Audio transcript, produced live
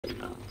I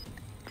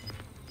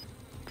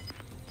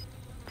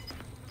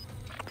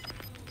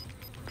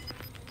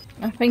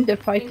think they're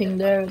fighting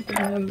there at the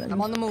moment.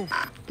 I'm on the move.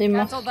 They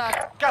must. Cancel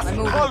that. Gas I'm is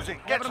moving. closing.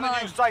 Get Never to the new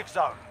mind. safe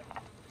zone.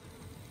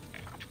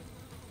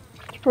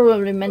 There's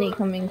probably many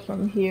coming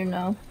from here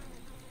now.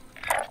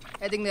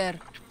 Heading there.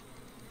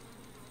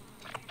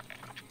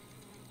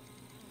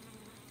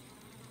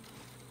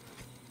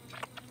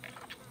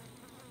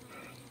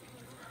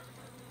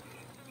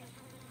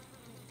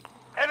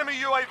 Enemy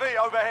UAV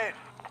overhead.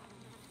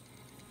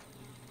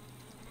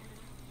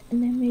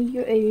 Enemy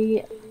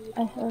UAV.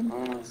 I heard.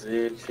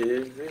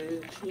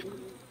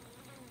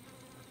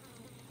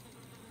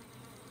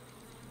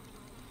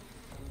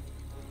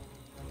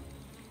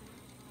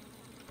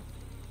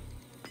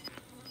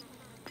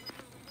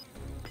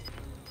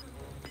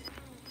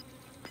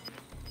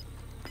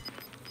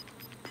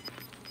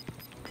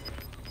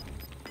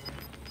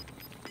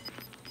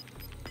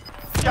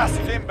 Gas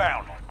is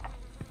inbound.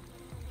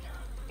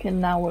 Okay,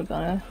 now we're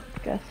gonna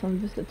get some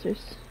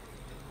visitors.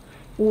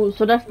 Ooh,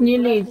 so that's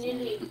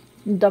nearly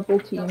double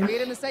teams.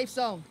 We're in the safe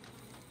zone.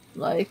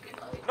 Like,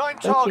 9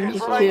 that targets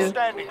seems remain two.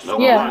 standing.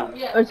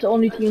 Yeah, it's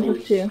only teams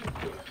of two.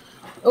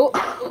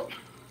 Oh,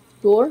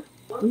 door.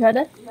 You had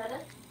it?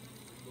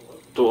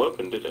 Door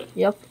open, did it?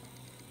 Yep.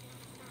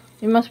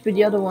 It must be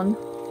the other one.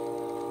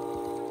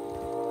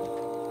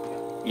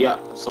 Yeah,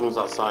 someone's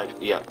outside.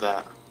 Yeah,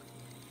 there.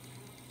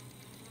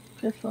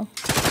 Careful.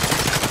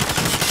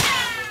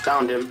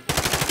 Downed him.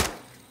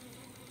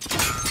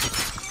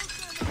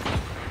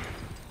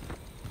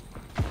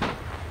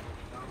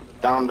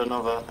 Downed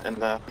another in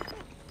there.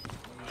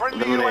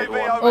 Friendly Eliminate UAV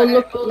one. Oh,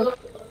 overhead. look.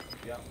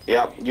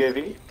 Yeah,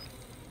 UAV.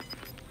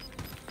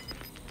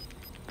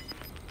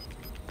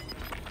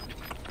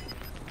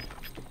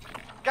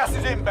 Gas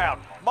is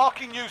inbound.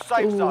 Marking new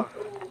safe Ooh. zone.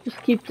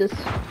 Just keep this.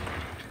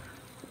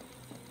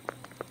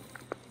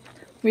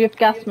 We have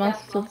gas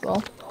masks as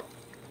well.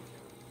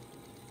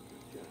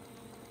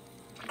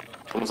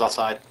 Someone's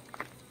outside.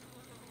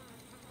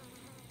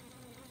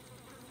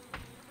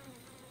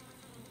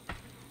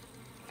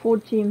 Four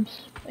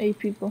teams, 8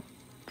 people.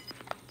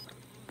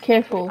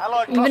 Careful.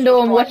 Allied Even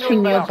though I'm cluster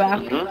watching your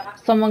inbound. back,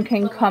 someone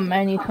can come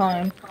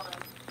anytime.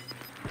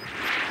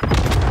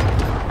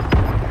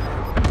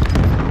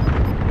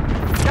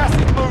 Gas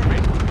is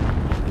moving.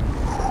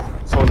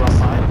 Someone's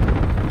outside.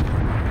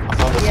 I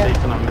found the Yeah.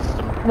 safe and I missed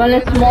him. When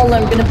it's small,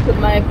 I'm gonna put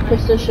my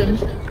precision.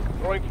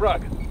 Throwing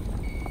frag.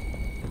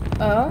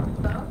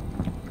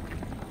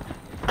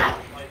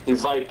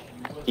 He's like,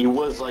 he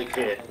was like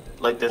here,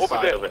 like this Over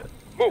side there. of it.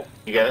 Move.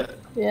 You get it?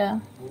 Yeah.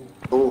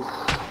 Ooh.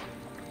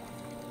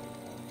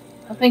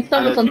 I think And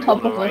someone's there's on people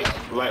top on of the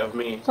us. right of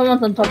me.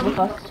 Someone's on top of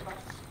us.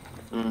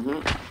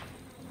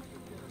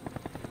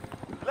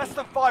 Less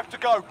than 5 to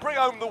go. Bring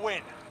home the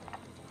win.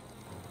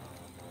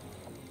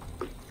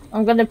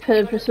 I'm gonna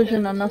put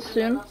precision on us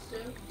soon.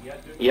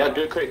 Yeah,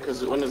 do it quick,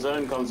 because when the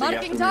zone comes in, you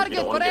have Marking to move, you target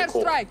don't for want to get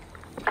caught. airstrike.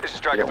 This is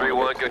Striker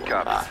 3-1, good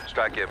copy.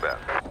 Strike inbound.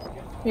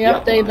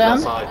 Yep, they he's them.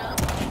 outside.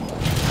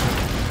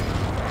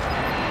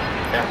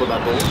 Careful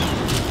that door.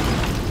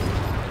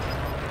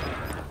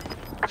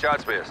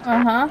 Shots missed.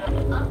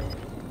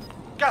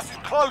 Gas is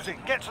closing.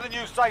 Get to the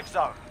new safe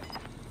zone.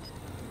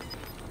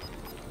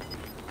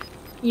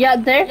 Yeah,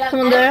 there,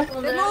 someone there.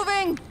 They're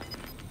moving.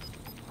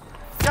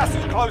 Gas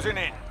is closing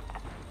in.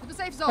 To the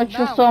safe I zone just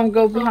now. saw him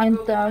go behind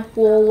the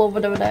wall over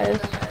there that is.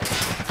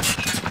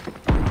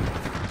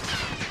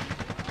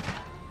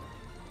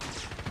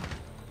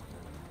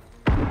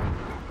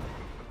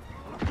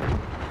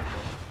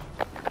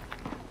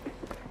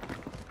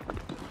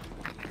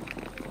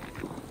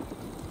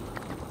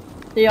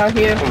 They are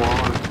here. Come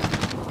on.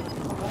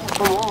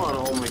 Come on,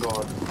 oh my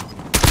god.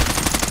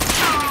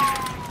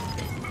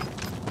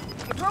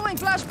 I'm throwing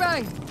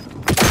flashbang.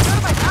 What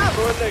am I out?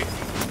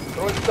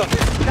 Throwing stuff.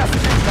 Gas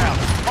is inbound.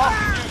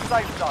 Marking new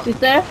safe zone. He's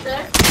there.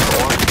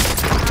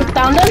 Just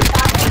down them.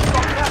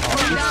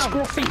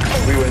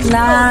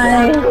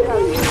 Nice.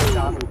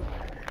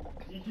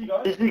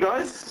 GG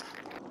guys.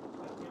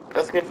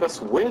 Let's get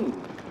first win.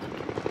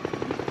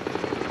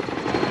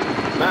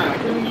 Man, I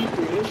can use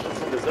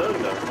munitions in the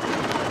zone though.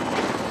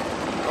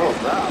 Oh,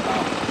 that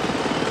about?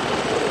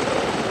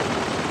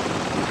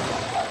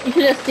 You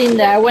should have seen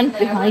that. I went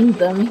behind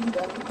them.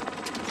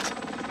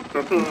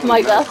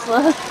 My gosh.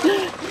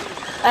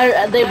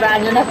 They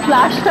ran and I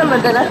flashed them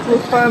and then I threw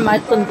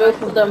thermites on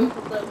both of them.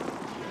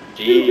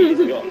 Jeez,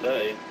 you got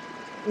dirty.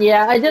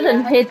 Yeah, I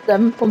didn't hit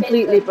them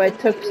completely, but I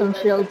took some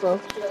shields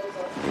off.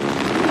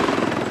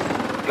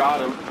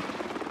 Got him.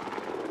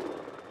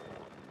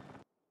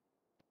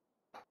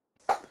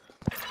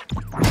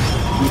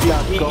 We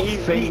just got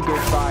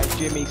fingered by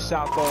Jimmy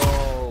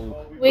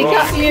Savile. We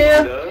got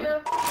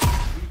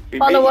you!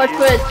 Follow our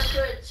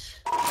Twitch.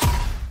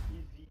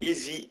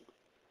 Easy.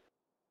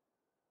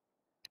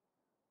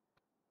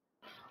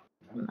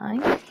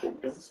 Nice.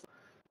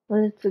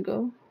 Let's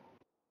go.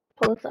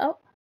 Pull us out.